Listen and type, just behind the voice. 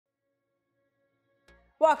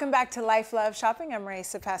Welcome back to Life, Love, Shopping. I'm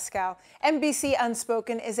Marisa Pascal. MBC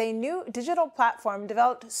Unspoken is a new digital platform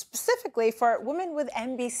developed specifically for women with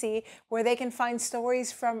MBC, where they can find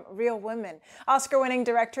stories from real women. Oscar-winning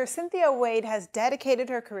director Cynthia Wade has dedicated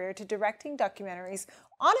her career to directing documentaries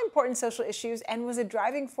on important social issues and was a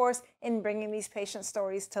driving force in bringing these patient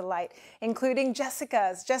stories to light, including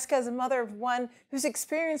Jessica's. Jessica is a mother of one whose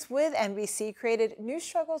experience with MBC created new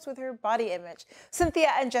struggles with her body image.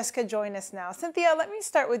 Cynthia and Jessica join us now. Cynthia, let me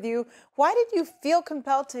start with you. Why did you feel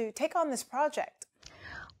compelled to take on this project?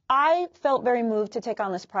 I felt very moved to take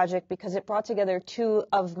on this project because it brought together two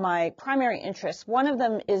of my primary interests. One of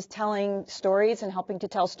them is telling stories and helping to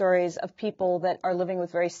tell stories of people that are living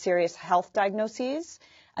with very serious health diagnoses,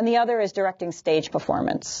 and the other is directing stage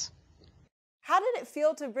performance. How did it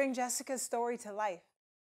feel to bring Jessica's story to life?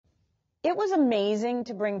 It was amazing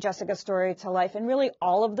to bring Jessica's story to life, and really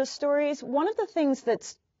all of the stories. One of the things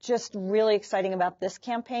that's just really exciting about this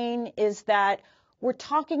campaign is that we're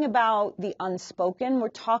talking about the unspoken. We're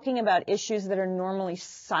talking about issues that are normally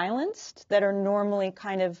silenced, that are normally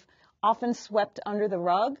kind of often swept under the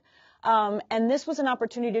rug. And this was an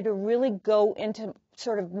opportunity to really go into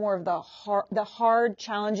sort of more of the hard,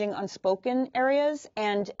 challenging, unspoken areas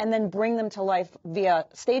and then bring them to life via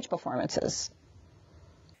stage performances.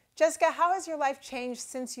 Jessica, how has your life changed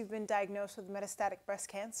since you've been diagnosed with metastatic breast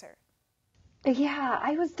cancer? Yeah,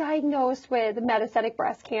 I was diagnosed with metastatic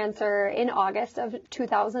breast cancer in August of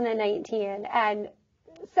 2019. And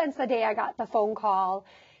since the day I got the phone call,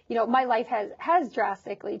 you know, my life has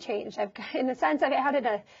drastically changed. In a sense, I've added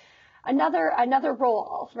another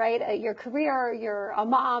role, right? Your career, you're a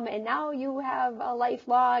mom, and now you have a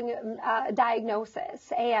lifelong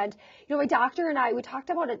diagnosis. And, you know, my doctor and we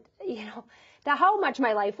talked about it, you know, how much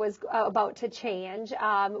my life was about to change.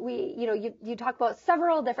 You talk about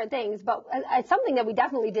several different things, but something that we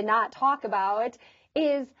definitely did not talk about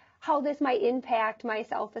is how this might impact my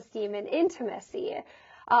self-esteem and intimacy.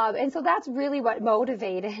 And so that's really what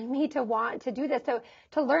motivated me to want to do this,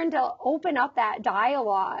 to learn to open up that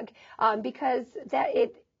dialogue, because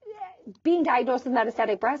being diagnosed with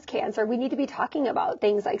metastatic breast cancer, we need to be talking about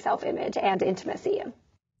things like self-image and intimacy.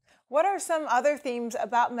 What are some other themes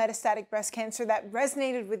about metastatic breast cancer that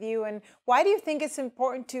resonated with you, and why do you think it's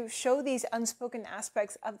important to show these unspoken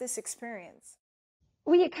aspects of this experience?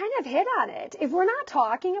 We kind of hit on it. If we're not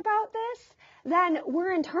talking about this, then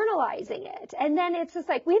we're internalizing it. And then it's just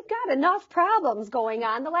like, we've got enough problems going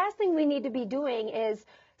on. The last thing we need to be doing is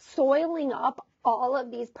soiling up all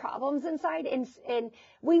of these problems inside. And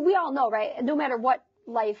we all know, right? No matter what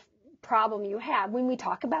life problem you have, when we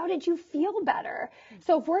talk about it, you feel better.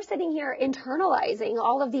 So if we're sitting here internalizing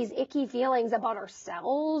all of these icky feelings about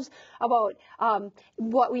ourselves, about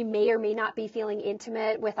what we may or may not be feeling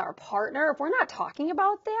intimate with our partner, if we're not talking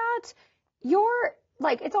about that,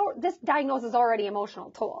 this diagnosis is already emotional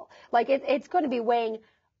toll. Like it's going to be weighing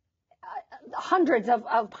hundreds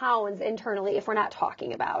of pounds internally if we're not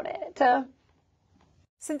talking about it.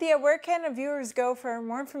 Cynthia, where can viewers go for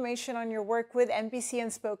more information on your work with MBC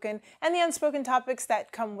Unspoken and the unspoken topics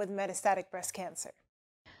that come with metastatic breast cancer?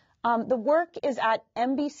 The work is at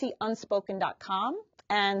mbcunspoken.com,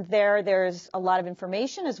 and there's a lot of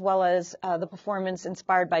information, as well as the performance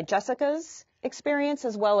inspired by Jessica's experience,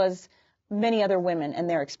 as well as many other women and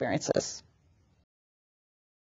their experiences.